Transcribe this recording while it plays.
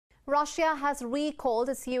Russia has recalled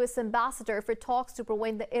its U.S. ambassador for talks to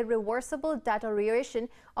prevent the irreversible deterioration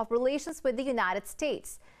of relations with the United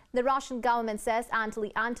States. The Russian government says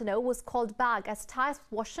Anatoly Antonov was called back as ties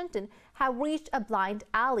with Washington have reached a blind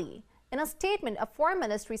alley. In a statement, a foreign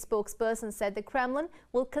ministry spokesperson said the Kremlin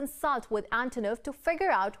will consult with Antonov to figure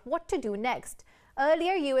out what to do next.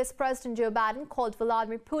 Earlier, U.S. President Joe Biden called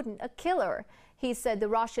Vladimir Putin a killer. He said the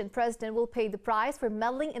Russian president will pay the price for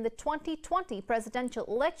meddling in the 2020 presidential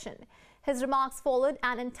election. His remarks followed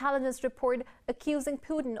an intelligence report accusing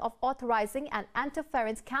Putin of authorizing an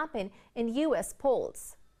interference campaign in U.S.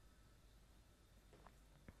 polls.